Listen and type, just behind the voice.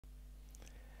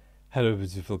Hello,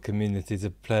 beautiful community. It's a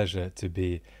pleasure to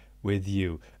be with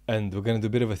you. And we're going to do a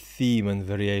bit of a theme and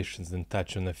variations and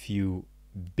touch on a few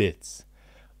bits,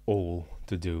 all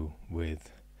to do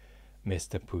with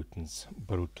Mr. Putin's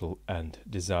brutal and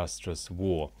disastrous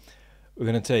war. We're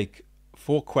going to take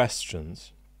 4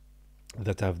 questions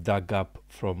that I've dug up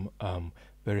from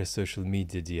various social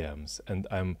media DMs, and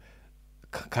I'm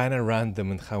kind of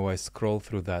random in how I scroll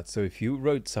through that. So if you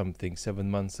wrote something 7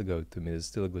 months ago to me, there's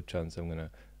still a good chance I'm going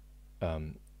to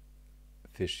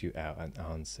fish you out and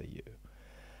answer you.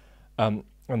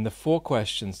 And the 4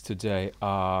 questions today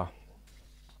are: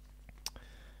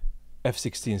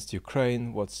 F-16s to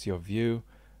Ukraine, what's your view?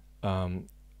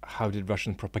 How did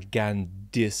Russian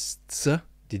propagandists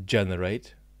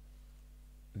degenerate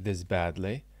this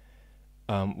badly?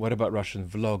 What about Russian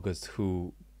vloggers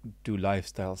who do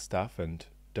lifestyle stuff and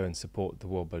don't support the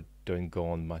war but don't go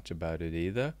on much about it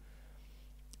either?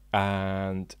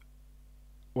 And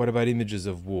what about images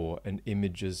of war and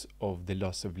images of the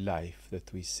loss of life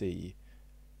that we see?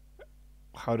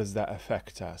 How does that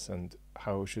affect us, and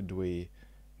how should we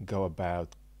go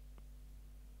about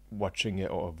watching it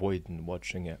or avoiding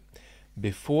watching it?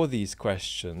 Before these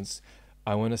questions,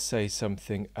 I want to say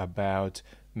something about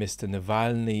Mr.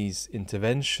 Navalny's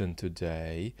intervention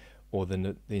today, or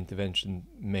the intervention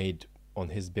made on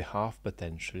his behalf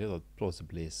potentially, or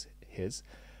plausibly is his,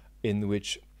 in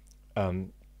which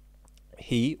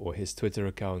he or his Twitter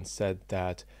account said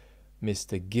that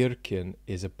Mr. Girkin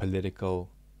is a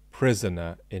political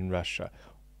prisoner in Russia.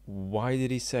 Why did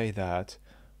he say that?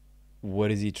 What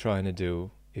is he trying to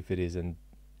do, if it is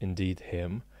indeed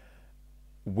him?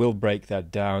 We'll break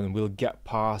that down, and we'll get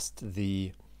past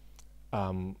the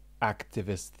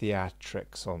activist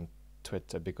theatrics on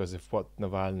Twitter, because if what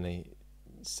Navalny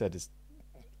said is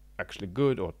actually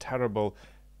good or terrible,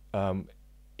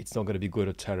 it's not going to be good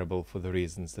or terrible for the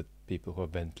reasons that people who are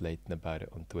ventilating about it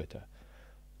on Twitter,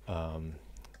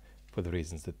 for the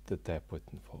reasons that they're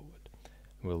putting forward.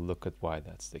 We'll look at why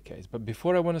that's the case. But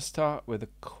before, I want to start with a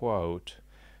quote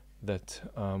that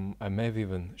I may have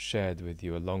even shared with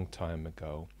you a long time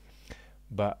ago,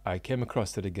 but I came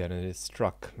across it again and it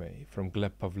struck me, from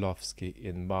Gleb Pavlovsky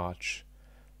in March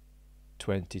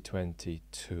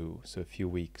 2022, so a few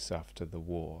weeks after the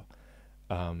war.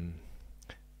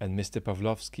 And Mr.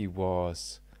 Pavlovsky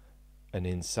was an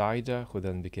insider who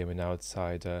then became an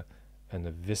outsider and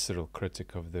a visceral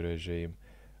critic of the regime,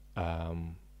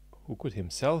 who could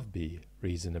himself be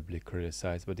reasonably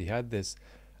criticized, but he had this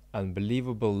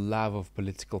unbelievable love of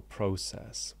political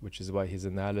process, which is why his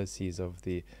analyses of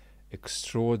the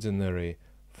extraordinary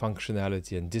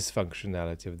functionality and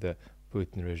dysfunctionality of the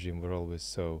Putin regime were always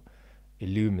so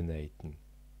illuminating.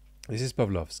 This is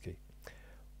Pavlovsky.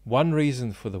 One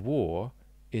reason for the war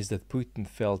is that Putin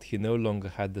felt he no longer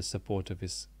had the support of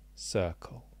his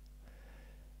circle.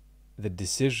 The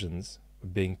decisions were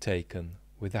being taken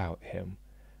without him,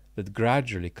 that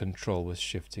gradually control was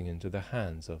shifting into the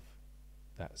hands of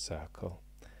that circle,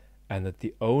 and that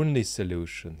the only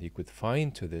solution he could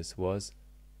find to this was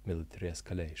military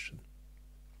escalation.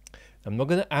 I'm not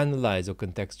going to analyze or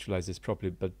contextualize this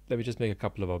properly, but let me just make a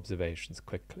couple of observations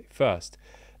quickly. First,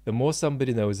 the more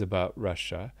somebody knows about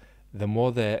Russia, the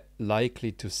more they're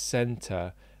likely to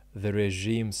center the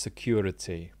regime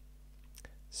security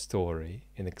story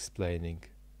in explaining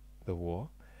the war.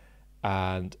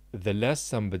 And the less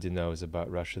somebody knows about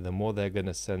Russia, the more they're going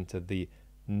to center the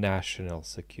national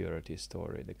security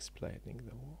story in explaining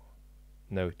the war.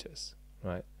 Notice,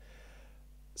 right?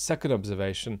 Second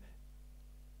observation,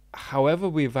 however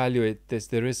we evaluate this,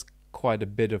 there is quite a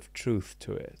bit of truth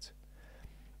to it.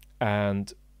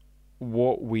 And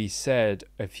what we said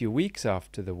a few weeks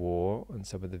after the war, and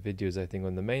some of the videos I think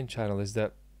on the main channel, is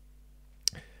that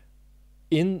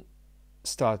in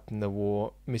starting the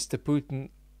war, Mr.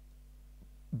 Putin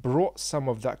brought some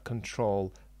of that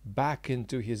control back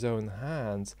into his own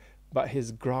hands, but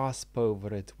his grasp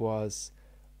over it was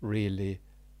really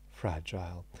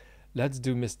fragile. Let's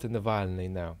do Mr. Navalny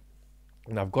now.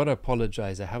 And I've got to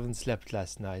apologize, I haven't slept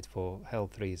last night for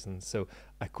health reasons, so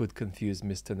I could confuse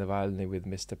Mr. Navalny with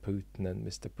Mr. Putin, and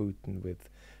Mr. Putin with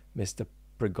Mr.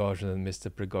 Prigozhin, and Mr.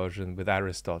 Prigozhin with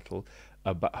Aristotle,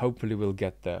 but hopefully we'll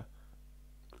get there.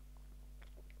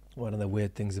 One of the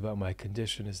weird things about my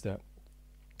condition is that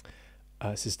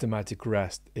systematic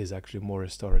rest is actually more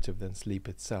restorative than sleep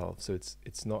itself, so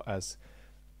it's not as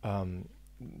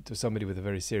to somebody with a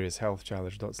very serious health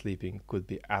challenge, not sleeping could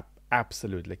be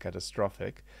absolutely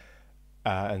catastrophic,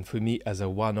 and for me as a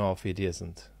one-off it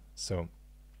isn't. So,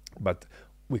 but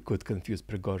we could confuse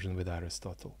Prigozhin with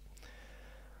Aristotle.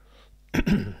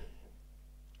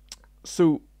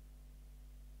 So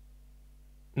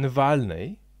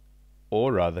Navalny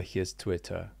or rather his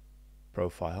Twitter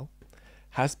profile,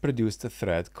 has produced a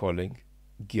thread calling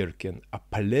Girkin a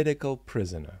political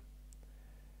prisoner.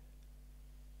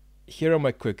 Here are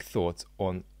my quick thoughts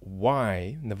on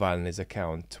why Navalny's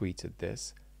account tweeted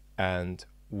this and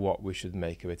what we should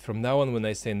make of it. From now on, when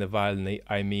I say Navalny,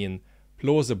 I mean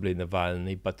plausibly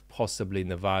Navalny, but possibly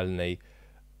Navalny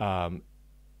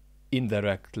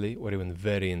indirectly or even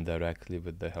very indirectly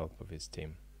with the help of his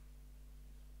team.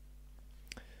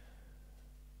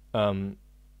 Because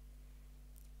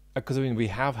I mean, we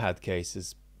have had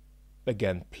cases,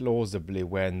 again, plausibly,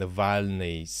 where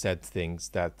Navalny said things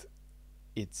that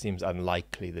it seems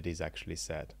unlikely that he's actually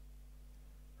said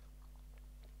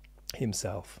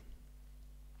himself.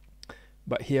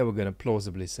 But here we're going to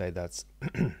plausibly say that's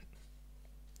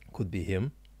could be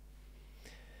him.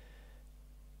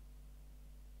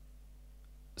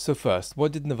 So first,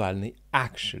 what did Navalny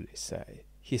actually say?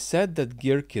 He said that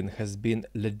Girkin has been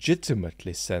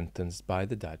legitimately sentenced by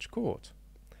the Dutch court,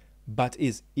 but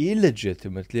is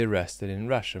illegitimately arrested in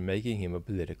Russia, making him a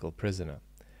political prisoner.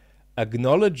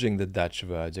 Acknowledging the Dutch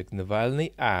verdict,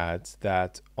 Navalny adds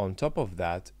that on top of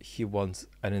that, he wants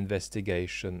an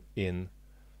investigation in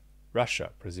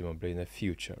Russia, presumably in a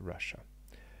future Russia.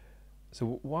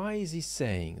 So why is he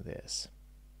saying this?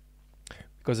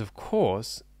 Because of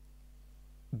course,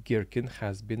 Girkin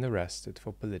has been arrested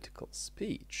for political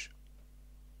speech.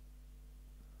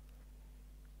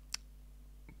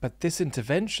 But this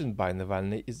intervention by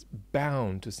Navalny is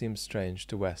bound to seem strange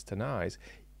to Western eyes,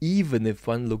 even if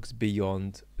one looks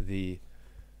beyond the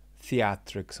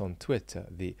theatrics on Twitter,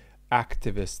 the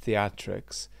activist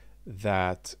theatrics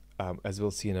that, as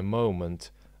we'll see in a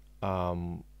moment,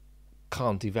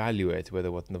 can't evaluate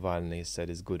whether what Navalny said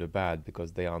is good or bad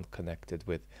because they aren't connected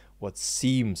with what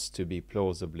seems to be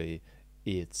plausibly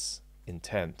its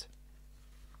intent.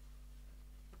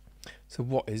 So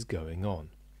what is going on?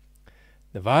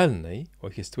 Navalny, or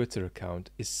his Twitter account,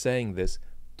 is saying this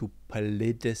to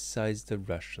politicize the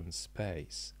Russian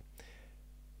space.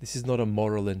 This is not a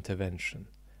moral intervention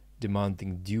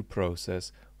demanding due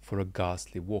process for a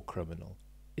ghastly war criminal.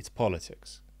 It's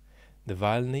politics.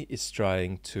 Navalny is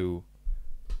trying to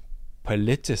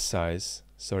politicize,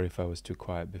 sorry if I was too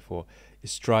quiet before,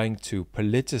 is trying to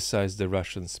politicize the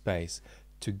Russian space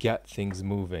to get things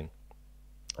moving.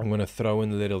 I'm going to throw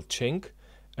in a little chink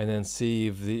and then see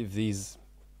if these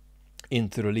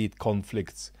inter-elite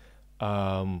conflicts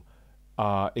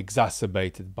are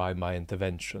exacerbated by my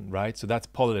intervention, right? So that's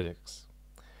politics.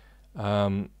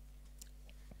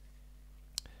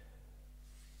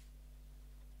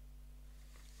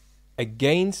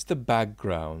 Against the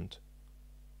background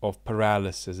of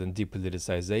paralysis and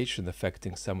depoliticization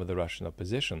affecting some of the Russian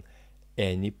opposition,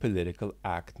 any political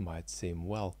act might seem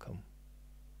welcome.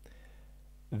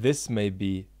 This may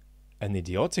be an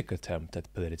idiotic attempt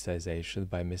at politicization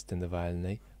by Mr.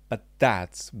 Navalny, but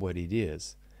that's what it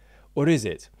is. Or is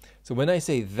it? So when I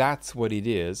say that's what it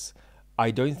is, I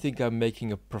don't think I'm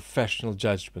making a professional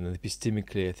judgment, and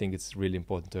epistemically I think it's really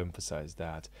important to emphasize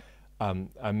that.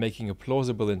 I'm making a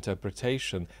plausible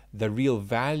interpretation, the real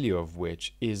value of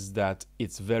which is that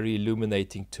it's very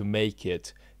illuminating to make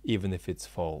it, even if it's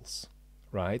false,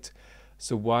 right?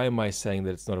 So why am I saying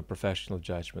that it's not a professional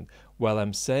judgment? Well,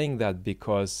 I'm saying that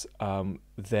because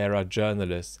there are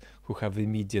journalists who have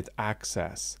immediate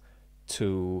access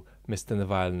to Mr.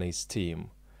 Navalny's team,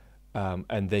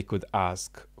 and they could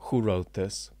ask who wrote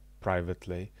this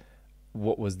privately,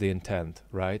 what was the intent,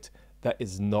 right? That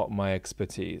is not my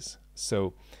expertise.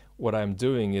 So what I'm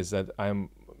doing is that I'm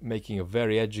making a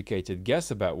very educated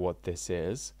guess about what this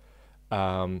is,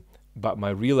 but my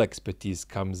real expertise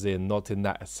comes in not in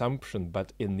that assumption,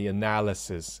 but in the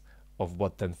analysis of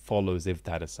what then follows if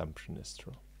that assumption is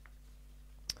true.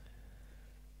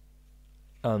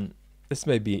 This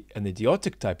may be an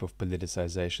idiotic type of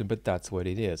politicization, but that's what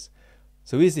it is.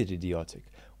 So is it idiotic?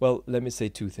 Well, let me say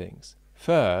two things.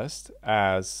 First,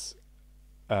 as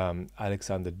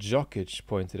Alexander Jokic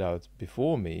pointed out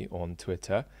before me on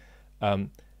Twitter,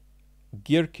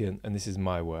 Girkin, and this is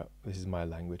my word, this is my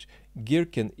language,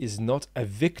 Girkin is not a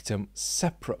victim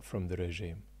separate from the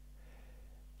regime.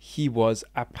 He was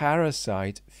a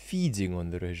parasite feeding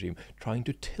on the regime, trying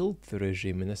to tilt the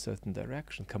regime in a certain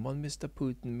direction. Come on, Mr.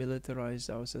 Putin, militarize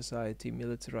our society,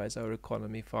 militarize our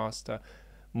economy faster,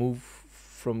 move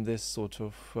from this sort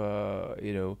of,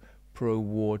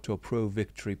 pro-war to a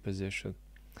pro-victory position.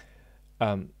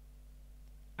 And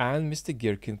Mr.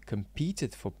 Girkin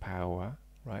competed for power,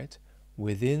 right,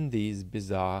 within these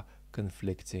bizarre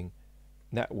conflicting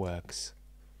networks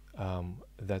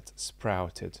that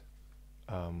sprouted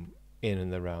in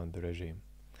and around the regime.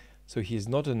 So he's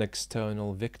not an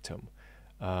external victim.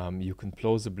 you can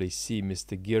plausibly see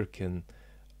Mr. Girkin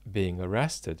being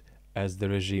arrested as the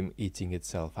regime eating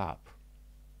itself up.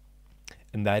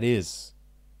 And that is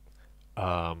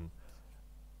a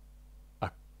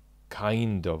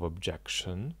kind of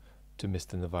objection to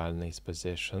Mr. Navalny's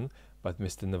position, but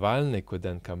Mr. Navalny could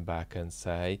then come back and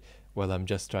say, well, I'm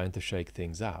just trying to shake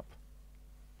things up.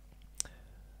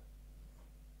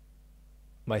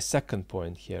 My second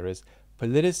point here is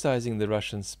politicizing the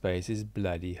Russian space is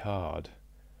bloody hard.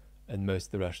 And most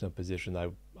of the Russian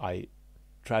opposition, I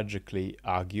tragically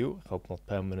argue, hope not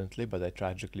permanently, but I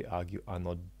tragically argue, are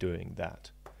not doing that.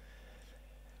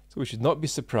 So we should not be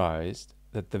surprised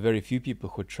that the very few people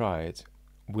who try it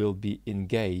will be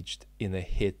engaged in a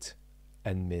hit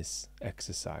and miss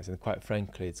exercise. And quite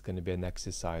frankly, it's going to be an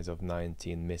exercise of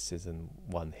 19 misses and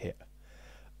 1 hit.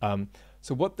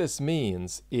 So what this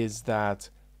means is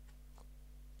that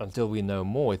until we know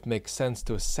more, it makes sense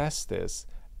to assess this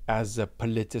as a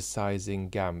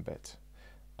politicizing gambit,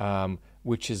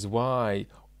 which is why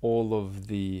all of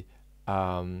the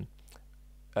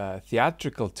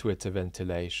theatrical Twitter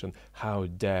ventilation, how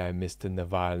dare Mr.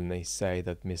 Navalny say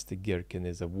that Mr. Girkin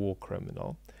is a war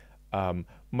criminal,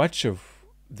 much of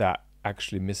that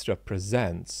actually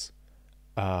misrepresents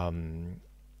Mr.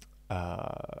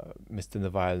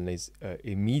 Navalny's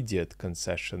immediate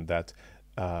concession that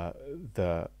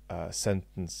the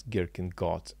sentence Girkin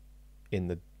got in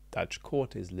the Dutch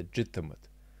court is legitimate,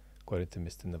 according to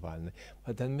Mr. Navalny.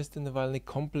 But then Mr. Navalny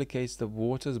complicates the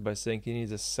waters by saying he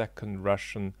needs a second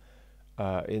Russian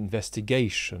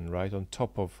investigation, right, on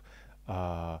top of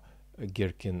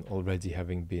Girkin already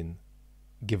having been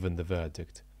given the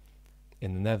verdict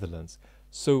in the Netherlands.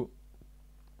 So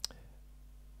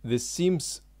this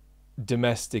seems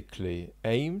domestically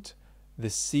aimed.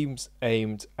 This seems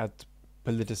aimed at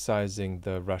politicizing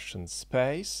the Russian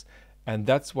space, and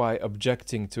that's why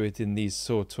objecting to it in these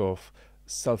sort of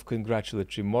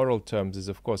self-congratulatory moral terms is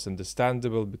of course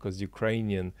understandable, because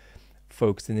Ukrainian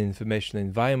folks in the information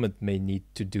environment may need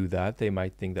to do that. They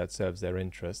might think that serves their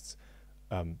interests.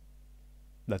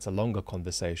 That's a longer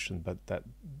conversation, but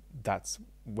that's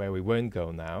where we won't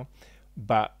go now.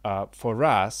 But for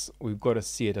us, we've got to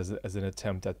see it as an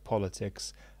attempt at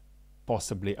politics,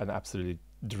 possibly an absolutely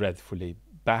dreadfully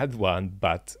bad one,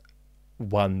 but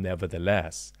one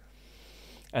nevertheless.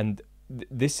 And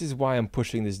this is why I'm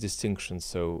pushing this distinction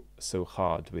so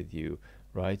hard with you,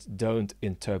 right? Don't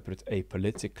interpret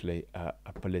apolitically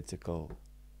a political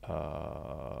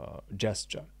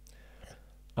gesture.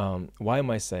 Why am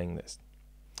I saying this?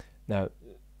 Now,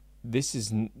 this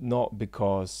is not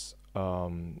because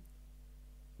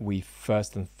we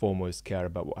first and foremost care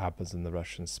about what happens in the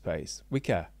Russian space. We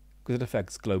care because it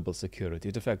affects global security,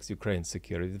 it affects Ukraine's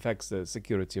security, it affects the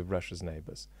security of Russia's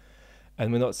neighbors.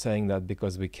 And we're not saying that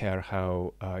because we care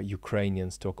how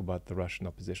Ukrainians talk about the Russian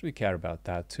opposition. We care about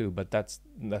that too, but that's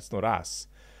not us.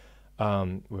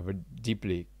 We're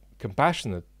deeply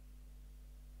compassionate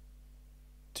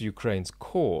to Ukraine's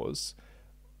cause,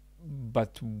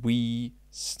 but we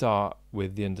start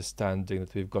with the understanding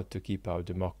that we've got to keep our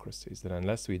democracies, that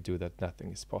unless we do that,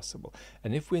 nothing is possible.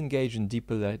 And if we engage in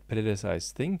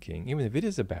depoliticized thinking, even if it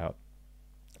is about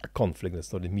a conflict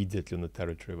that's not immediately on the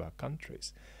territory of our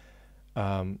countries,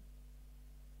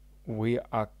 we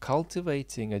are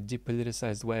cultivating a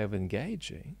depoliticized way of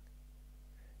engaging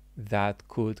that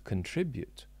could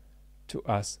contribute to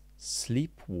us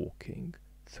sleepwalking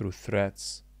through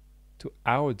threats to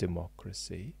our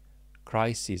democracy,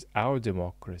 crises our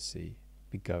democracy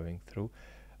be going through,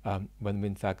 when we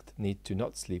in fact need to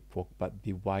not sleepwalk but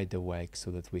be wide awake so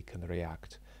that we can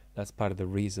react. That's part of the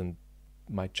reason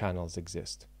my channels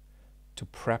exist, to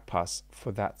prep us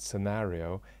for that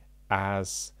scenario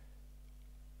as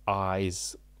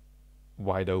eyes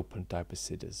wide open type of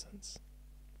citizens.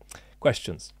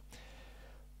 Questions?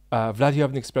 Vlad, you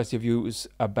haven't expressed your views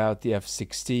about the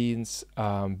F-16s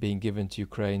being given to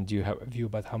Ukraine. Do you have a view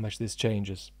about how much this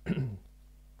changes?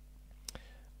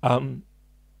 I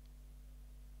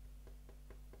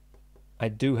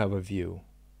do have a view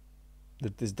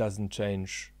that this doesn't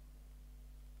change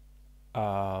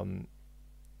as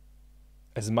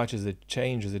much as it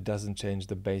changes. It doesn't change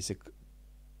the basic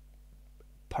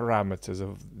parameters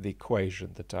of the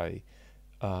equation that I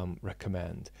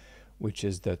recommend, which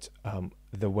is that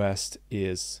the West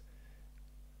is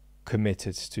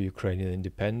committed to Ukrainian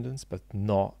independence, but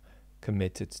not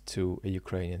committed to a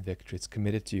Ukrainian victory. It's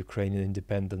committed to Ukrainian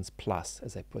independence plus,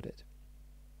 as I put it.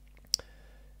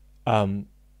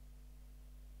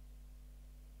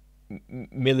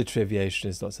 Military aviation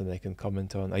is not something I can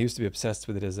comment on. I used to be obsessed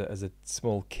with it as a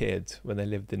small kid when I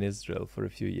lived in Israel for a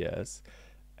few years.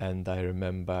 And I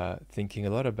remember thinking a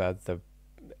lot about the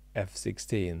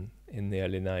F-16 in the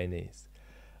early 90s.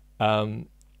 Then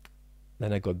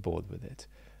I got bored with it.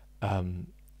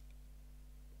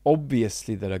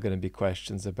 Obviously, there are going to be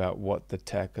questions about what the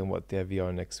tech and what the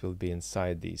avionics will be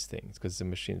inside these things, because it's a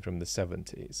machine from the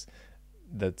 70s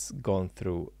that's gone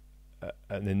through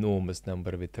an enormous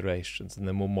number of iterations, and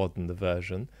the more modern the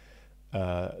version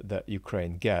that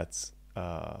Ukraine gets,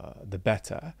 the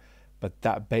better. But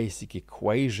that basic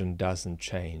equation doesn't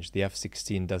change. The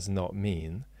F-16 does not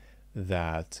mean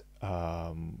that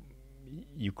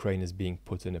Ukraine is being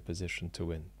put in a position to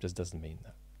win. Just doesn't mean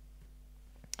that.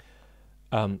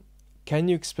 Can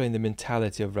you explain the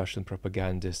mentality of Russian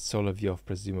propagandists? Solovyov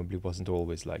presumably wasn't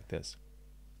always like this.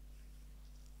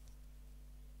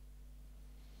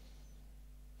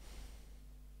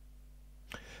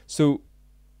 So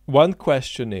one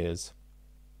question is,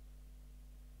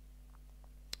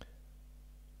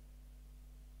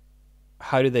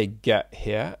 how did they get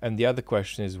here? And the other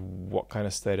question is, what kind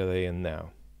of state are they in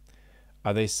now?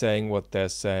 Are they saying what they're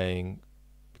saying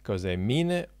because they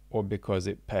mean it or because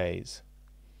it pays?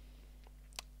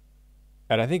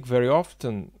 And I think very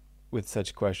often with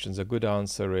such questions, a good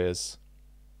answer is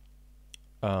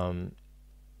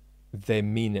they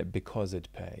mean it because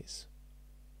it pays,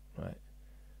 right?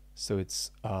 So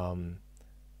it's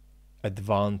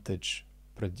advantage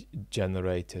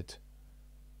generated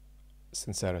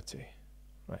sincerity,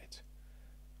 right?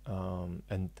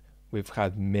 And we've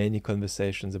had many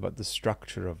conversations about the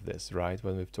structure of this, right?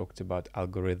 When we've talked about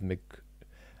algorithmic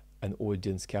and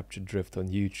audience capture drift on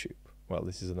YouTube. Well,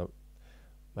 this is on a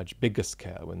much bigger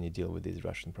scale when you deal with these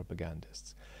Russian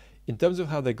propagandists. In terms of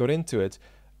how they got into it,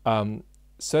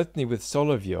 certainly with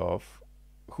Solovyov,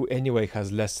 who anyway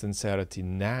has less sincerity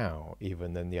now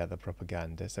even than the other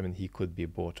propagandists. I mean, he could be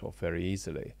bought off very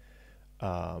easily.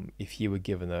 If he were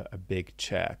given a big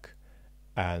check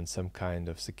and some kind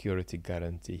of security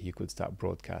guarantee, he could start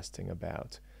broadcasting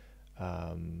about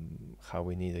how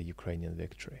we need a Ukrainian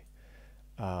victory.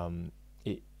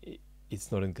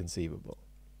 It's not inconceivable.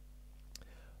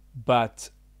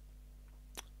 But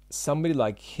somebody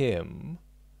like him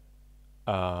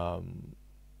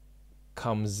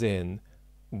comes in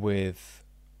with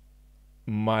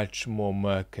much more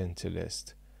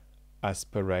mercantilist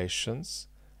aspirations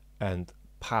and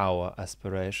power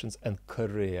aspirations and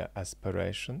career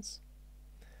aspirations,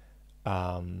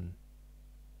 and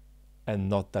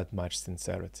not that much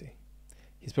sincerity.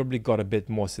 He's probably got a bit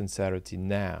more sincerity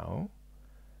now,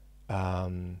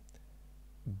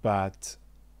 but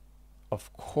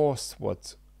of course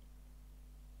what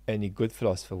any good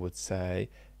philosopher would say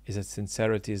is that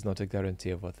sincerity is not a guarantee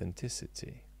of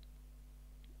authenticity.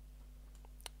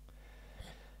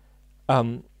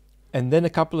 And then a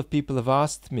couple of people have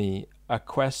asked me a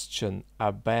question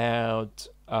about,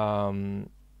 I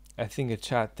think a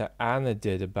chat that Anna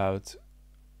did about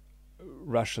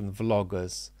Russian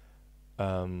vloggers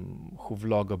who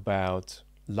vlog about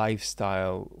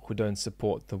lifestyle, who don't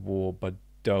support the war but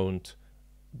don't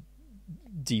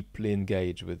deeply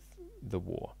engage with the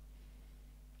war.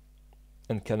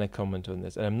 And can I comment on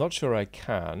this? And I'm not sure I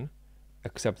can,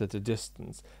 except at a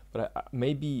distance, but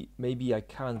maybe I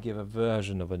can give a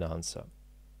version of an answer.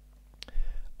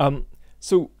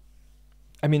 So,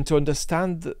 I mean, to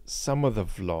understand some of the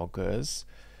vloggers,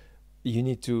 you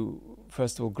need to,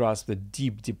 first of all, grasp the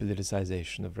deep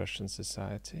depoliticization of Russian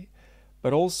society,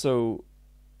 but also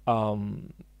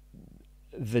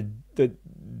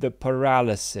the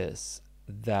paralysis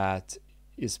that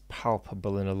is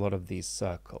palpable in a lot of these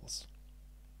circles.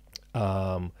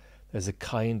 There's a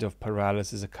kind of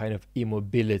paralysis, a kind of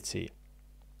immobility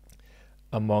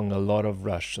among a lot of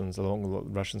Russians, among a lot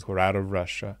of Russians who are out of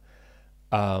Russia,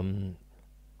 and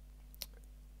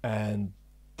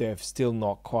they've still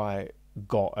not quite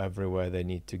got everywhere they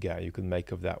need to get. You can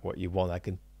make of that what you want. I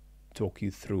can talk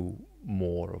you through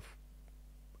more of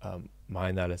my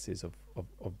analysis of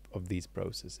these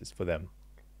processes for them.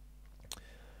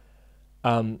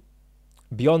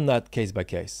 Beyond that, case by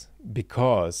case,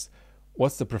 because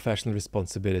what's the professional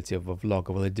responsibility of a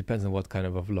vlogger? Well, it depends on what kind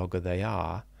of a vlogger they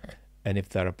are and if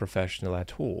they're a professional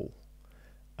at all.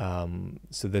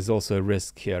 So there's also a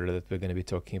risk here that we're going to be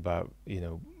talking about,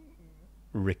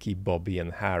 Ricky, Bobby,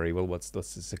 and Harry. Well, what's the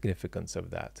significance of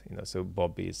that? So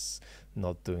Bobby's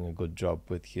not doing a good job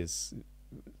with his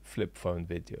flip phone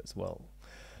videos. Well,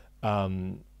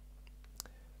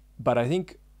 but I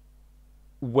think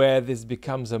where this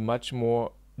becomes a much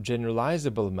more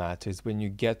generalizable matter is when you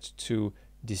get to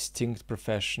distinct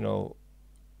professional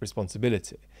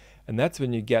responsibility. And that's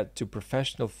when you get to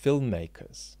professional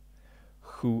filmmakers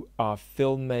who are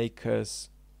filmmakers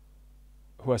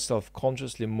who are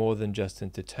self-consciously more than just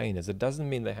entertainers. It doesn't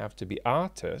mean they have to be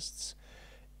artists.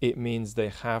 It means they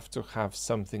have to have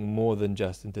something more than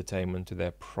just entertainment to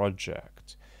their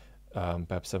project.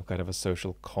 Perhaps some kind of a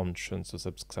social conscience or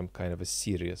some kind of a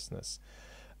seriousness.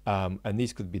 And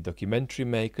these could be documentary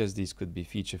makers, these could be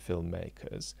feature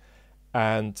filmmakers.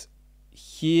 And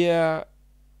here,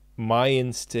 my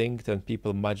instinct, and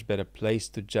people much better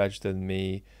placed to judge than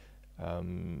me,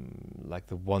 like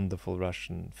the wonderful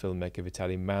Russian filmmaker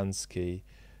Vitaly Mansky,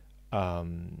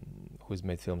 who's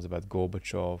made films about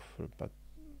Gorbachev, about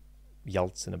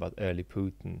Yeltsin, about early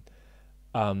Putin.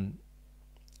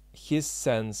 His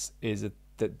sense is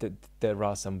that there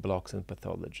are some blocks and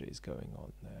pathologies going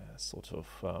on there. Sort of,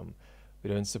 we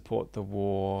don't support the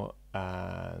war,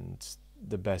 and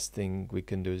the best thing we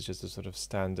can do is just to sort of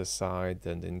stand aside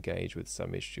and engage with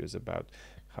some issues about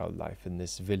how life in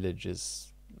this village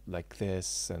is like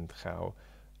this, and how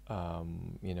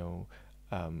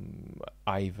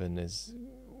Ivan is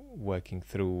working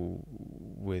through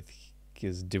with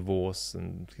his divorce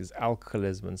and his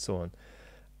alcoholism and so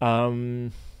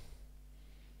on.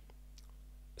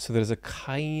 So there's a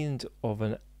kind of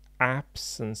an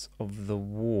absence of the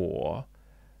war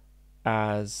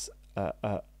as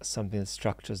something that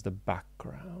structures the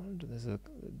background.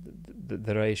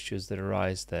 There are issues that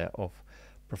arise there of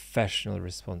professional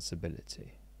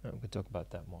responsibility. We can talk about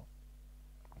that more.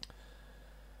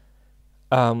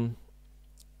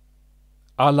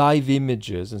 Are live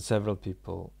images, and several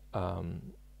people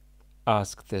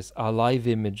ask this, are live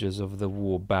images of the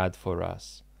war bad for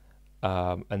us?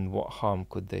 And what harm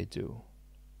could they do?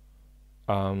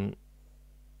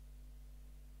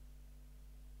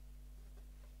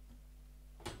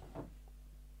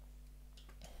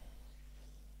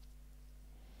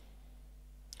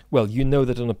 Well, you know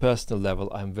that on a personal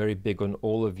level, I'm very big on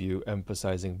all of you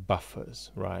emphasizing buffers,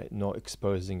 right? Not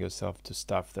exposing yourself to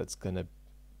stuff that's going to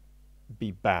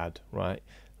be bad, right?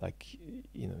 Like,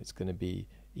 it's going to be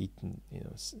eaten,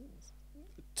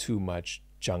 too much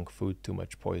junk food, too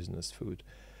much poisonous food.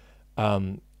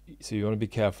 So you want to be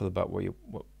careful about what you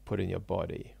put in your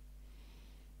body.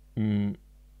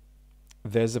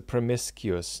 There's a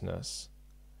promiscuousness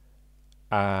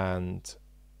and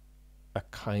a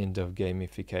kind of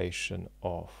gamification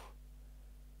of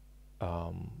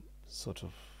sort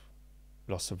of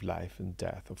loss of life and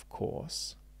death, of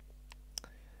course.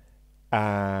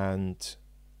 And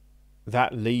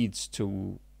that leads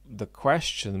to the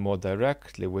question more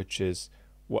directly, which is,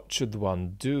 what should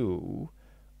one do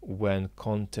when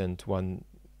content one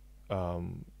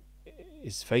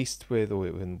is faced with,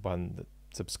 or when one that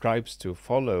subscribes to,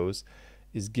 follows,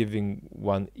 is giving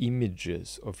one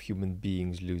images of human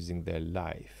beings losing their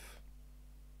life?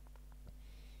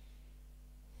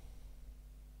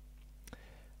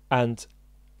 And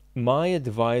my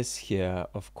advice here,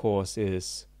 of course,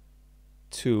 is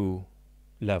two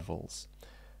levels.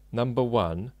 Number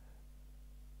one,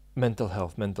 mental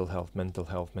health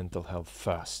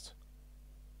first,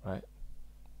 right?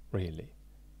 Really.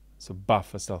 So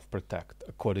buffer, self-protect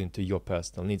according to your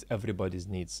personal needs. Everybody's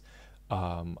needs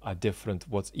are different.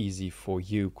 What's easy for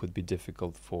you could be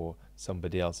difficult for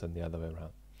somebody else, and the other way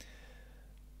around.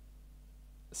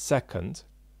 Second,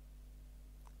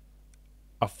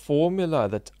 a formula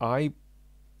that I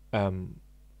am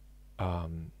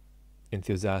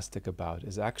enthusiastic about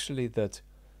is actually that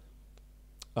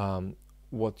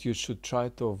what you should try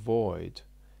to avoid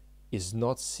is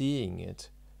not seeing it,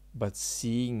 but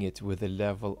seeing it with a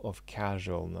level of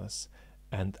casualness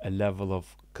and a level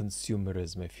of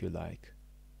consumerism, if you like,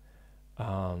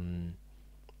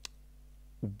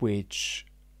 which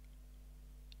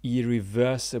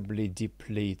irreversibly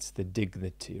depletes the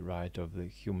dignity, right, of the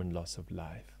human loss of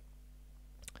life.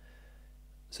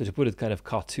 So to put it kind of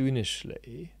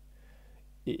cartoonishly,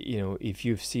 if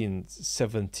you've seen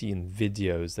 17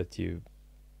 videos that you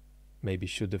maybe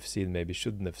should have seen, maybe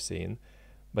shouldn't have seen,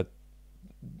 but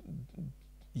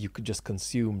you could just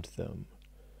consumed them.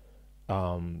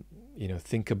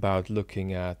 Think about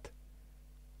looking at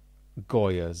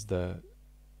Goya's The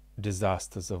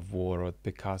Disasters of War, or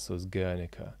Picasso's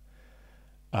Guernica,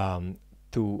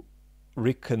 to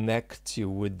reconnect you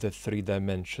with the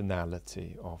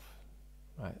three-dimensionality of,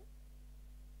 right,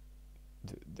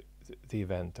 the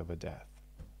event of a death.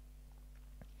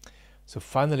 So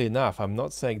funnily enough, I'm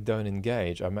not saying don't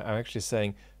engage. I'm actually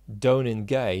saying don't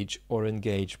engage, or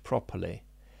engage properly,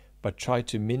 but try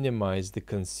to minimize the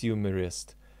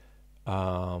consumerist,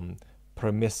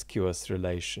 promiscuous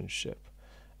relationship.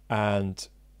 And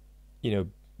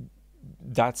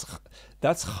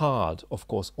that's hard, of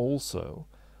course, also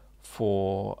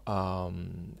for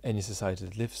any society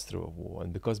that lives through a war.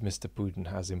 And because Mr. Putin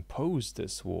has imposed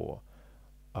this war,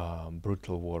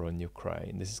 brutal war on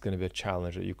Ukraine, this is going to be a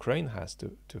challenge that Ukraine has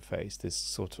to face, this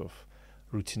sort of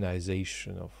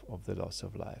routinization of the loss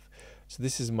of life. So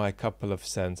this is my couple of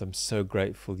cents. I'm so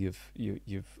grateful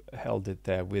you've held it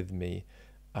there with me,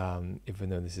 even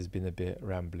though this has been a bit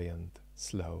rambly and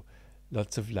slow.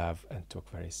 Lots of love, and talk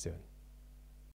very soon.